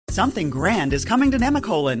Something grand is coming to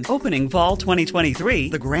Nemacolin. Opening fall 2023,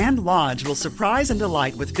 the Grand Lodge will surprise and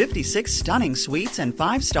delight with 56 stunning suites and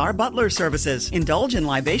 5-star butler services. Indulge in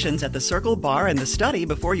libations at the Circle Bar and the Study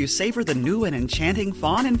before you savor the new and enchanting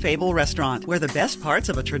Fawn and Fable restaurant, where the best parts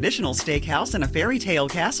of a traditional steakhouse and a fairy tale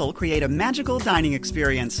castle create a magical dining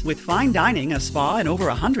experience. With fine dining, a spa, and over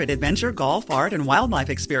 100 adventure, golf, art, and wildlife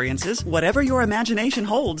experiences, whatever your imagination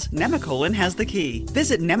holds, Nemacolin has the key.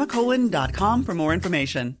 Visit nemacolin.com for more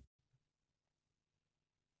information.